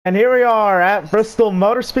And here we are at Bristol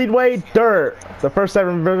Motor Speedway Dirt. The first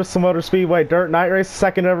ever Bristol Motor Speedway Dirt night race.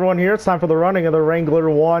 Second everyone here. It's time for the running of the Wrangler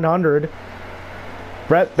 100.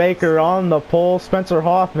 Brett Baker on the pole. Spencer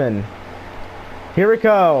Hoffman. Here we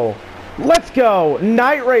go. Let's go.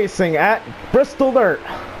 Night racing at Bristol Dirt.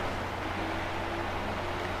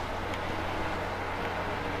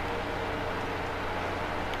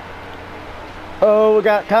 Oh, we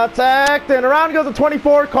got contact. And around goes the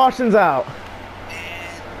 24. Caution's out.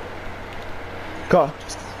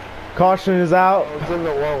 Caution is out. It's in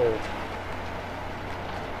the wall.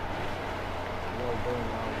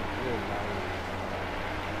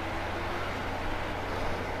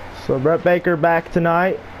 So Brett Baker back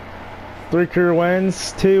tonight. 3 career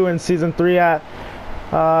wins, 2 in season 3 at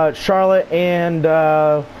Charlotte and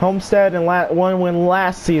Homestead, and 1 win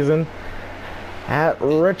last season at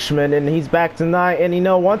Richmond, and he's back tonight. And you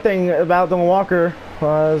know, one thing about Dylan Walker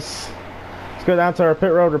was, let's go down to our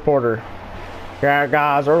pit road reporter. Yeah,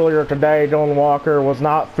 guys, earlier today, Dylan Walker was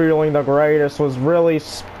not feeling the greatest, was really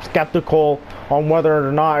skeptical on whether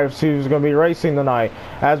or not if he was going to be racing tonight.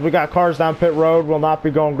 As we got cars down pit road, will not be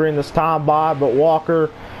going green this time, Bob, but Walker,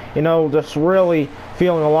 you know, just really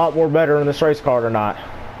feeling a lot more better in this race car tonight.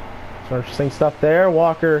 So interesting stuff there.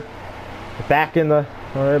 Walker back in the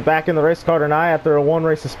race car tonight after a 1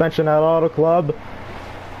 race suspension at Auto Club.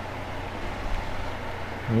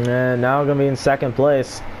 And now going to be in second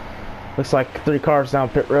place. Looks like 3 cars down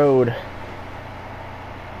pit road.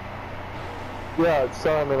 Yeah, it's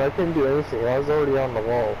Simon. I couldn't do anything. I was already on the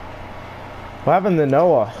wall. What happened to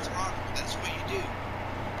Noah? That's what you do. You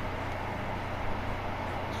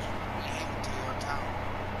hang until you're on top.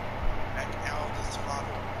 Back out of the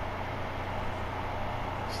throttle.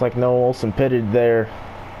 Looks like Noah Olson pitted there.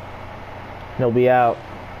 He'll be out.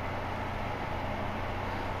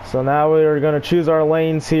 So now we're going to choose our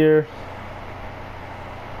lanes here.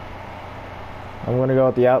 I'm going to go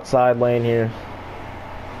with the outside lane here.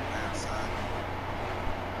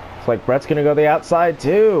 Looks like Brett's going to go the outside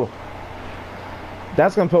too.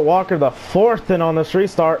 That's going to put Walker the 4th in on this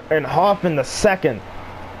restart and Hoffman the 2nd.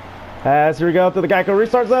 As we go to the Geico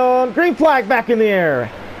restart zone. Green flag back in the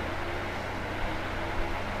air.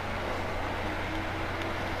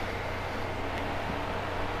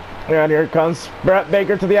 And here comes Brett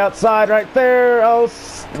Baker to the outside right there. Oh,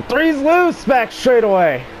 3's loose back straight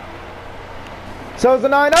away. So is the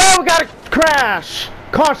 9. Oh, we got a crash.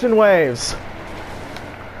 Caution waves.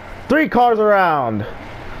 3 cars around.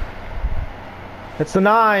 It's the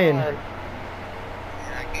 9. And I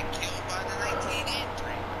get killed by the 19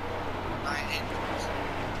 entry. 9 entries.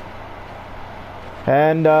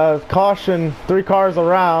 And caution, 3 cars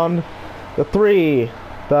around. The 3,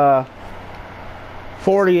 the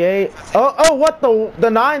 48. Oh, what the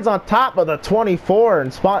 9's on top of the 24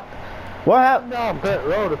 and spot. What happened? No, pit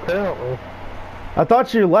road apparently. I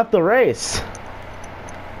thought you left the race.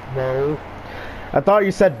 No. I thought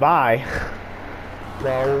you said bye.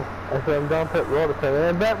 No. I said I'm down pit road apparently.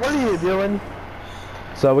 And Bet, what are you doing?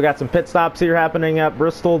 So we got some pit stops here happening at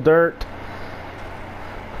Bristol Dirt.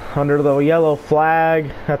 Under the yellow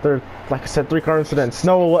flag after, like I said, 3 car incidents.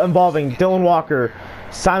 Noah involving Dylan Walker,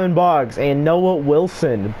 Simon Boggs, and Noah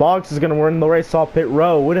Wilson. Boggs is going to win the race off pit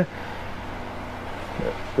road.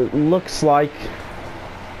 It looks like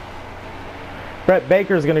Brett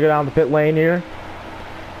Baker is going to go down the pit lane here.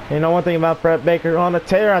 You know one thing about Brett Baker, on a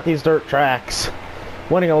tear at these dirt tracks.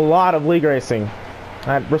 Winning a lot of league racing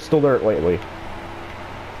at Bristol Dirt lately.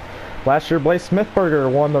 Last year, Blaze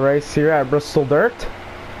Smithberger won the race here at Bristol Dirt.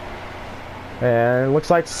 And it looks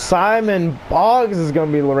like Simon Boggs is going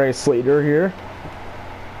to be the race leader here.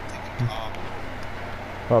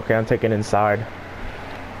 Okay, I'm taking inside.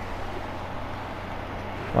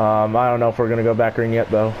 I don't know if we're going to go back green yet,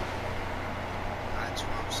 though.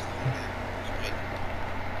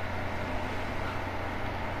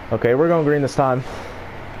 Okay, we're going green this time.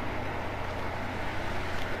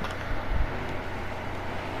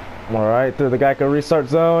 Alright, through the Geico restart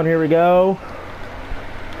zone, here we go.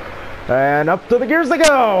 And up to the gears they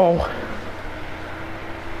go!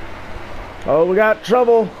 Oh, we got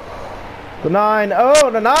trouble. The 9,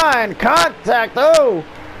 oh, the 9, contact, oh!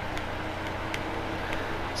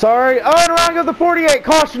 Sorry, oh, and around goes the 48,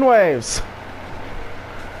 caution waves.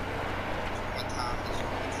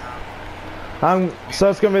 So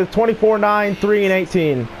it's going to be the 24, 9, 3, and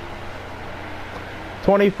 18.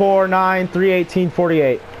 24, 9, 3, 18,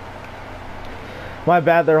 48. My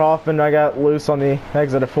bad there, Hoffman. I got loose on the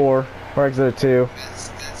exit of 4, or exit of 2.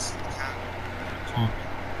 That's kind of common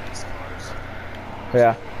in these cars.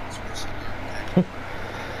 Yeah.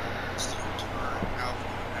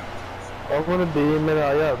 I'm gonna beam and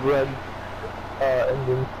I got red.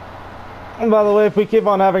 engine. And by the way, if we keep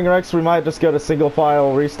on having wrecks, we might just go to single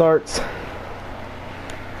file restarts.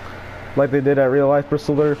 Like they did at Real Life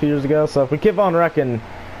Bristol there a few years ago. So if we keep on wrecking,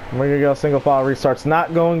 we're gonna go single file restarts.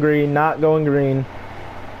 Not going green, not going green.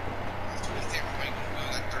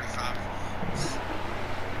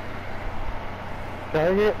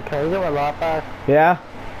 Can I get my lap back? Yeah?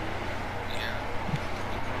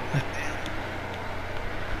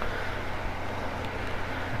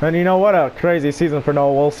 And you know what a crazy season for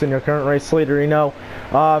Noah Wilson, your current race leader. You know,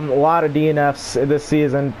 a lot of DNFs this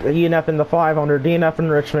season. DNF in the 500, DNF in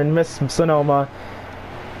Richmond, missed Sonoma,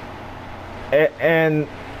 and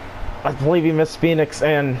I believe he missed Phoenix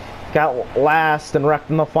and got last and wrecked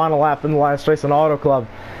in the final lap in the last race in Auto Club.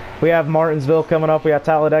 We have Martinsville coming up. We have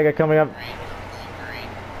Talladega coming up.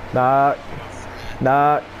 Nah.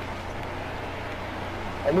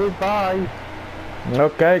 I need by.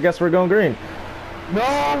 Okay, guess we're going green. No,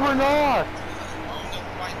 we're not.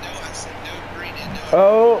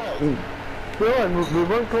 Oh. Dylan, we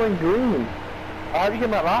weren't going green. How do you get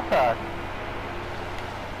my lap back?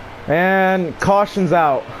 And caution's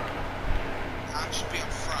out.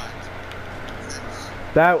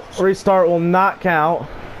 That restart will not count.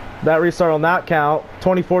 That restart will not count.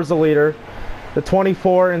 24 is the leader. The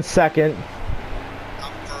 24 in second.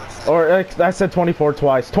 Or I said 24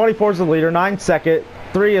 twice. 24 is the leader. 9 second.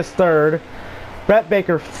 3 is third. Brett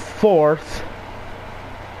Baker fourth.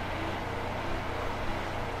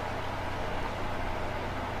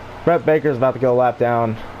 Brett Baker's about to go a lap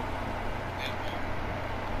down.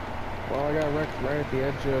 Well, I got wrecked right at the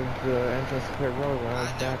edge of the entrance to pit road when I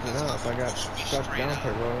was backing up. I got stuck down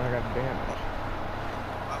pit road and I got damaged.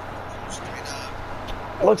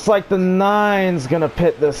 Looks like the 9's gonna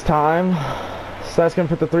pit this time. So that's gonna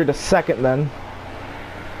put the 3 to second then.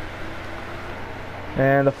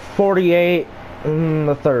 And the 48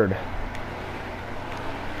 the third.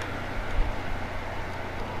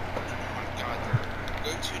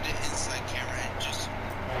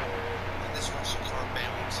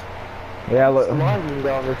 Yeah, look.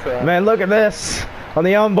 Man, look at this. On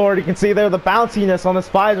the onboard, you can see there the bounciness on this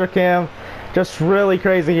visor cam. Just really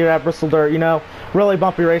crazy here at Bristol Dirt, you know. Really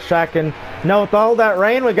bumpy racetrack. And you know, with all that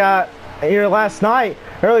rain we got here last night,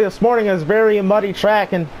 early this morning, it was a very muddy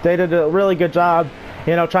track. And they did a really good job,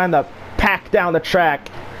 you know, trying to pack down the track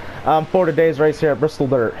for today's race here at Bristol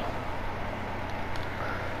Dirt.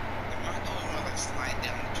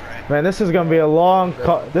 Man, this is going to be a long,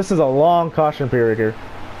 this is a long caution period here.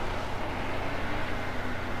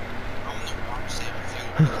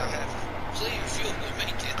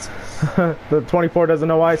 The 24 doesn't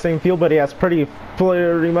know why he's saying fuel, but he has pretty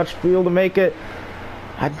much fuel to make it.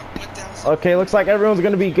 Okay, looks like everyone's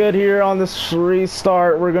gonna be good here on this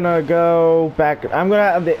restart. We're gonna go back. I'm gonna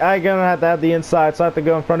have to have the inside, so I have to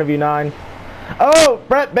go in front of you, 9. Oh,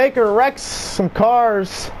 Brett Baker wrecks some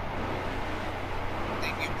cars.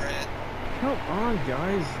 Thank you, Brett. Come on,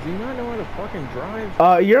 guys. Do you not know how to fucking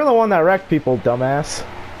drive? You're the one that wrecked people, dumbass.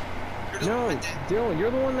 No, Dylan,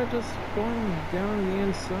 you're the one that just spun down the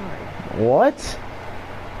inside. What?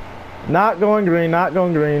 Not going green, not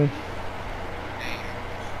going green.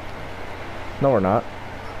 No, we're not.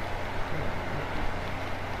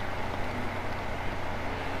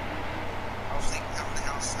 I was thinking on the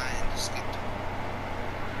outside and just get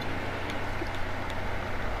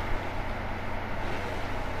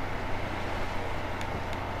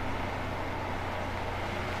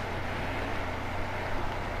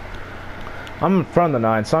I'm in front of the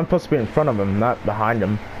 9, so I'm supposed to be in front of him, not behind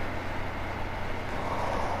him.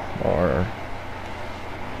 Or...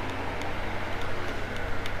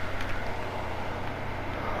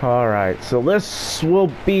 Alright, so this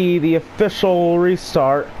will be the official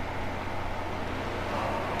restart.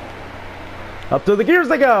 Up to the gears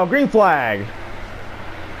they go! Green flag!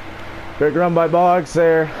 Big run by Boggs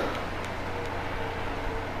there.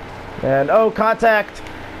 And oh, contact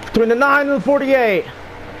between the 9 and the 48.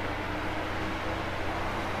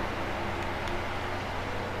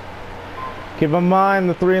 Keep in mind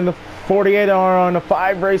the 3 and the 48 are on a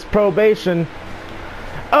 5-race probation.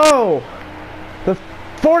 Oh! The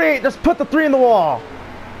 48 just put the 3 in the wall.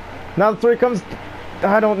 Now the 3 comes...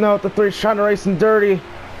 I don't know if the 3's trying to race him dirty.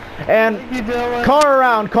 And car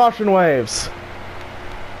around, caution waves.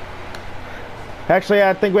 Actually,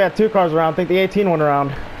 I think we had 2 cars around. I think the 18 went around.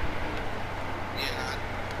 Yeah,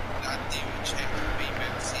 I didn't even check the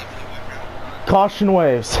feedback to see if he went around. Caution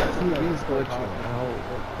waves. TV's glitching out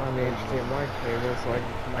on the HDMI cable, so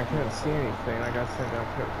I couldn't see anything. I got sent down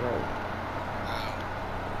pit road.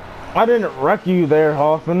 I didn't wreck you there,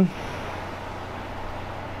 Hoffman.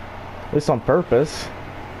 At least on purpose.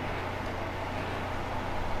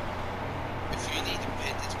 If you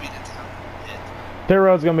Pit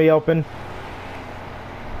road's gonna be open.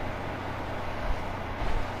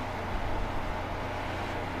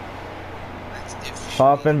 That's if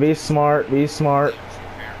Hoffman, be smart, be smart.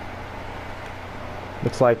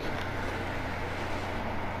 Looks like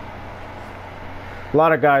a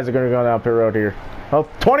lot of guys are gonna go down pit road here. Oh,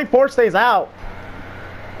 24 stays out.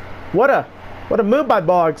 What a move by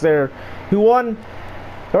Boggs there. Who won?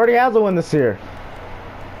 Already has a win this year.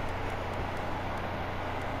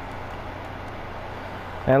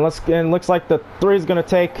 And looks like the 3 is gonna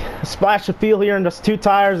take a splash of fuel here in just 2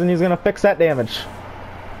 tires, and he's gonna fix that damage.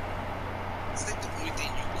 It's like the only thing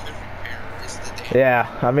you could repair is the damage. Yeah,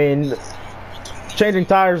 I mean, You don't need changing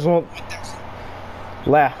tires won't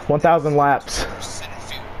 1,000 laps.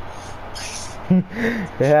 1,000% of fuel.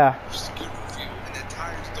 Yeah. Fuel, and the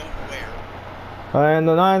tires don't wear. And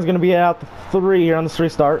the 9's gonna be out the 3 here on this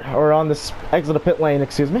restart, or on this exit of pit lane,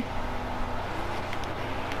 excuse me.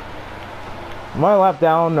 Am I a lap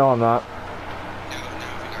down? No, I'm not. No, if you guys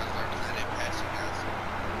are, because I didn't pass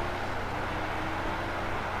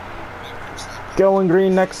you guys. Going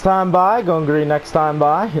green next time by. Going green next time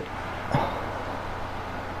by.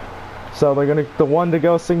 So they're gonna the 1 to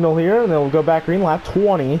go signal here, and they'll go back green lap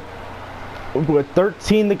 20 with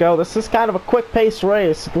 13 to go. This is kind of a quick pace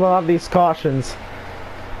race with a lot of these cautions.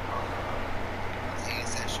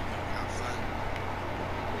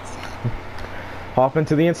 Hoffman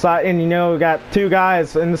to the inside, and you know we got 2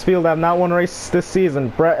 guys in this field that have not won a race this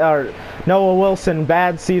season. Noah Wilson,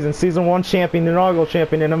 bad season, season 1 champion, inaugural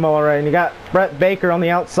champion in MLRA, and you got Brett Baker on the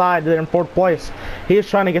outside there in 4th place. He is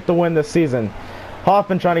trying to get the win this season.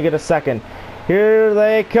 Hoffman trying to get a 2nd. Here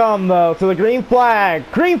they come though to the green flag.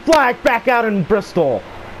 Green flag back out in Bristol.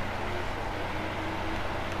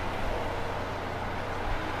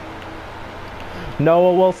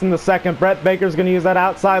 Noah Wilson the 2nd. Brett Baker's going to use that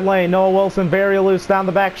outside lane. Noah Wilson very loose down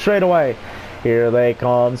the back straightaway. Here they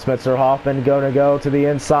come. Spencer Hoffman going to go to the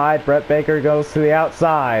inside. Brett Baker goes to the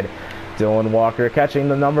outside. Dylan Walker catching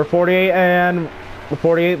the number 48, and the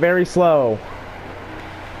 48 very slow.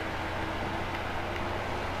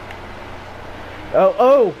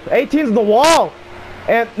 Oh, 18's in the wall.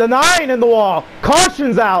 And the 9 in the wall.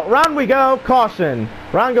 Caution's out. Round we go. Caution.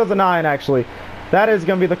 Round goes the 9, actually. That is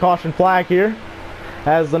going to be the caution flag here,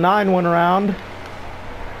 as the 9 went around.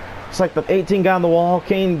 It's like the 18 got on the wall,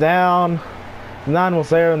 came down, the 9 was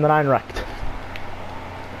there, and the 9 wrecked.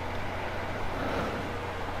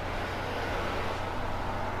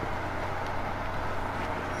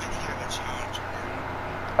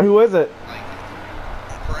 Who is it?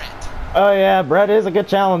 Brett. Oh yeah, Brett is a good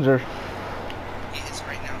challenger. He is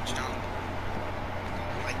right now challenging.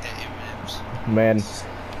 I like that M&M's. Man,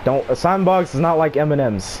 don't Simon Boggs is not like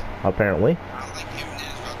M&M's apparently. I don't like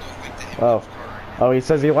M&M's, but I don't like the M&M's Oh. car right now. Oh, he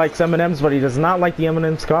says he likes M&M's, but he does not like the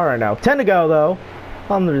M&M's car right now. 10 to go, though,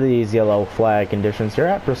 under these yellow flag conditions here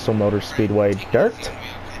at Bristol Motor Speedway Dirt.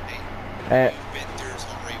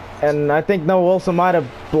 And I think Noah Wilson might have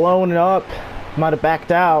blown it up, might have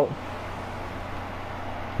backed out.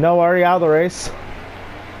 No, already out of the race. No,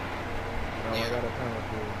 I got a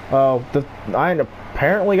penalty. Oh, the 9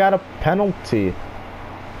 apparently got a penalty.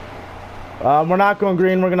 We're not going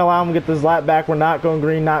green. We're going to allow him to get this lap back. We're not going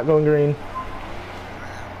green, not going green.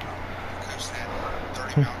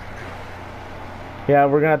 Yeah,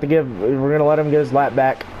 we're gonna have to we're gonna let him get his lap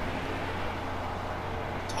back.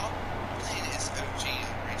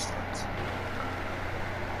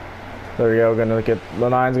 There we go, gonna get the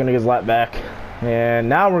 9's gonna get his lap back. And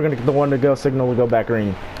now we're gonna get the 1 to go signal to go back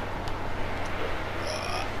green.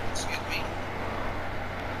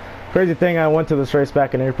 Crazy thing, I went to this race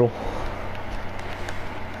back in April.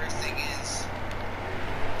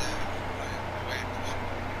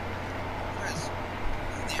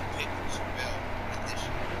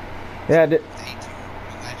 Yeah, I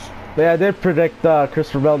did predict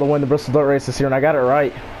Christopher Bell to win the Bristol Dirt Race this year, and I got it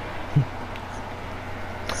right. He's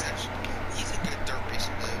a good dirt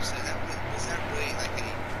racer, though, so was that really like a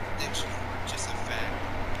prediction or just a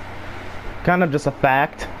fact? Kind of just a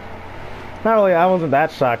fact. Not really, I wasn't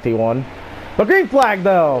that shocked he won. But green flag,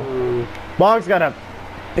 though! Boggs got a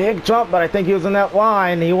big jump, but I think he was in that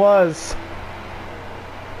line. He was.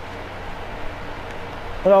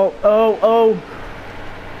 Oh.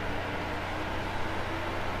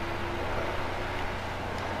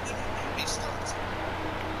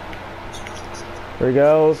 There he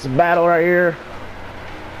goes, battle right here.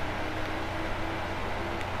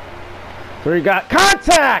 There he got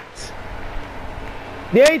contact!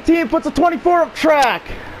 The 18 puts a 24 up track.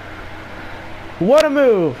 What a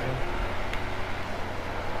move.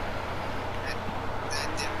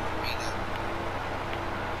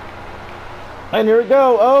 And here we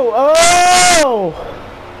go. Oh, oh!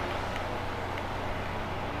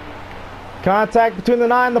 Contact between the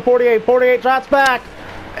 9 and the 48. 48 shots back.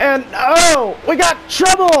 And, oh, we got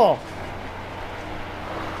trouble.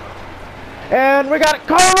 And we got a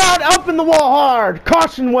car around up in the wall hard.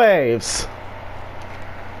 Caution waves.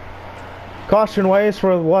 Caution waves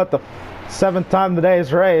for what, the 7th time of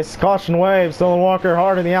today's race. Caution waves. Dylan Walker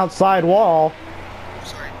hard in the outside wall.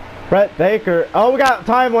 Sorry. Brett Baker. Oh, we got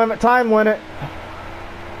time limit. Time limit.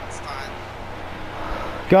 It's fine.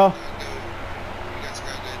 Go. You guys go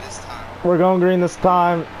good this time. We're going green this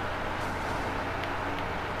time.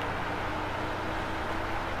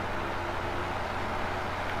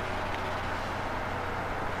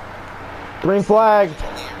 Green flag.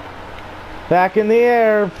 Back in the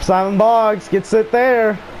air. Simon Boggs gets it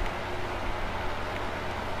there.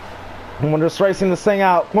 And we're just racing this thing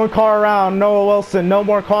out. One car around. Noah Wilson. No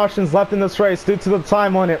more cautions left in this race due to the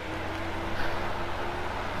time limit.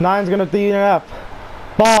 9's going to DNF.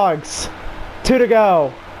 Boggs. 2 to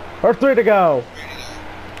go. Or 3 to go.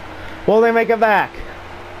 Will they make it back?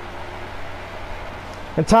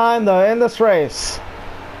 In time to end this race.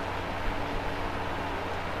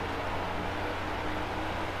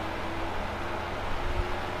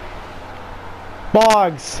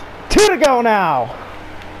 Boggs, 2 to go now.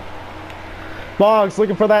 Boggs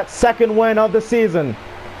looking for that 2nd win of the season.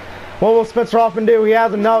 What will Spencer Hoffman do? He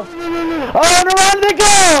has enough. Oh, and around they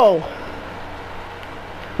go!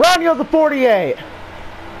 Round goes to 48.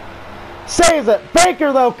 Saves it.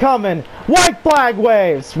 Baker, though, coming. White flag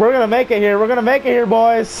waves. We're going to make it here. We're going to make it here,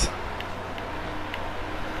 boys.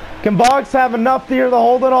 Can Boggs have enough here to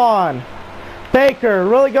hold it on? Baker,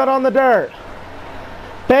 really good on the dirt.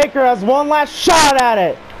 Baker has one last shot at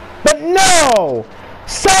it. But no!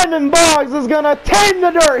 Simon Boggs is going to tame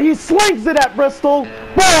the dirt. He slings it at Bristol.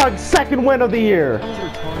 Boggs, 2nd win of the year. That was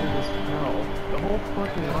retarded as hell. The whole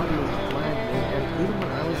fucking lobby was flagging me, and even when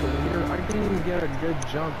I was a leader, I didn't even get a good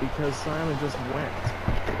jump because Simon just went.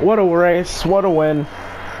 What a race. What a win.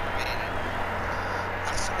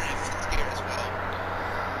 I started in 5th gear as well.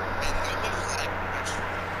 And nobody was like much.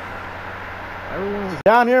 Everyone was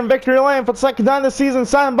Down here in victory lane for the 2nd time this season.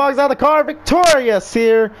 Simon Boggs out of the car, victorious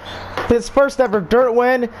here. His 1st ever dirt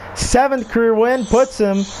win, 7th career win, puts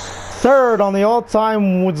him 3rd on the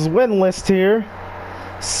all-time win list here.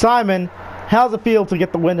 Simon, how's it feel to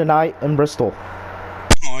get the win tonight in Bristol?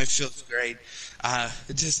 Oh, it feels great.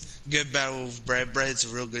 Just good battle with Brad.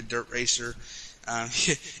 Brad's a real good dirt racer.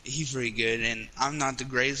 He's pretty good, and I'm not the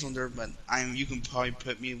greatest on dirt, but you can probably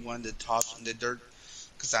put me one of the tops on the dirt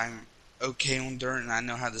because I'm okay on dirt, and I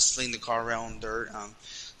know how to sling the car around on dirt.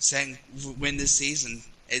 2nd win this season.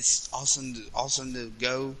 It's awesome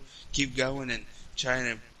to keep going, and trying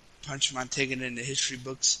to punch my ticket in the history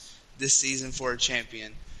books this season for a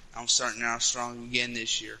champion. I'm starting out strong again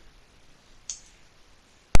this year.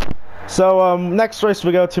 So, next race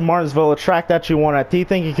we go to Martinsville, a track that you won at. Do you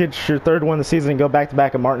think you could your 3rd win of the season and go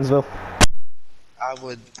back-to-back at Martinsville? I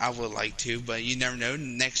would like to, but you never know.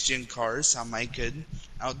 Next gen cars, I might could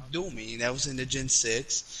outdo me. That was in the Gen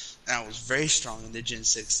 6, and I was very strong in the Gen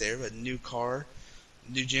 6 there, but new car,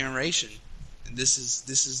 new generation. And this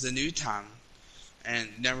is the new time, and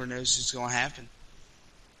never knows what's going to happen.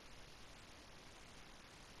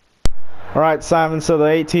 All right, Simon, so the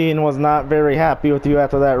 18 was not very happy with you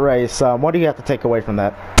after that race. What do you have to take away from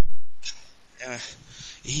that?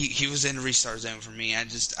 He was in the restart zone for me. I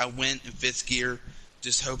went in 5th gear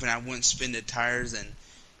just hoping I wouldn't spin the tires, and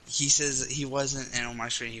he says he wasn't, and on my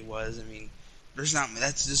screen he was. I mean,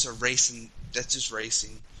 that's just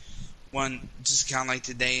racing. One, just kind of like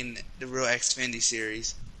today in the real Xfinity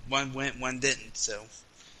series. One went, one didn't, so.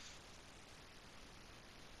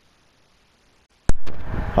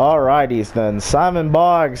 Alrighties then. Simon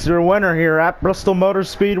Boggs, your winner here at Bristol Motor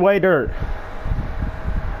Speedway Dirt.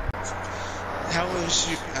 How was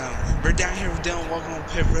you? We're down here with Dylan walking on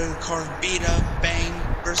pit road, car beat up, bang,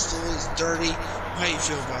 Bristol is dirty. How do you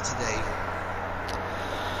feel about today?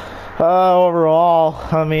 Overall,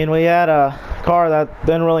 I mean, we had a car that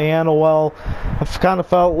didn't really handle well. I kind of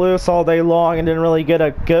felt loose all day long and didn't really get a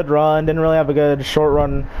good run. Didn't really have a good short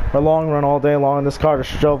run or long run all day long. This car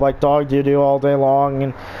just drove like dog doo-doo all day long.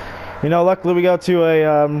 And, you know, luckily we go to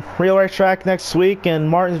a real racetrack next week in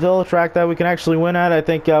Martinsville, a track that we can actually win at. I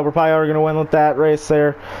think we're probably already going to win with that race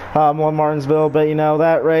there on Martinsville. But, you know,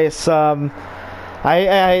 that race, I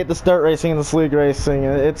hate this dirt racing and this league racing.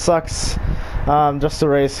 It sucks just to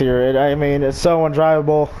race here. I mean, it's so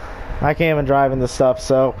undrivable. I can't even drive in this stuff.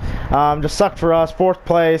 So, just sucked for us. 4th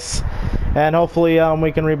place. And hopefully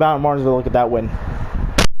we can rebound in Martinsville. Look at that win.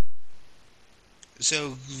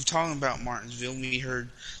 So, talking about Martinsville, we heard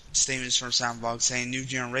statements from Soundbox saying new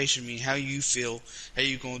generation. I mean, how you feel? How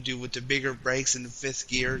you gonna do with the bigger brakes and the fifth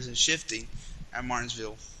gears and shifting at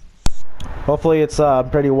Martinsville? Hopefully it's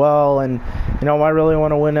pretty well, and you know I really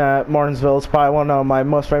want to win at Martinsville. It's probably one of my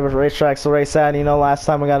most favorite racetracks to race at. You know, last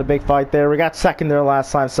time we got a big fight there. We got second there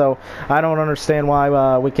last time, so I don't understand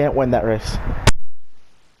why we can't win that race.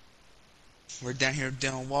 We're down here with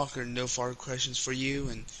Dylan Walker. No further questions for you,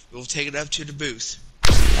 and we'll take it up to the booth.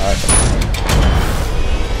 All right.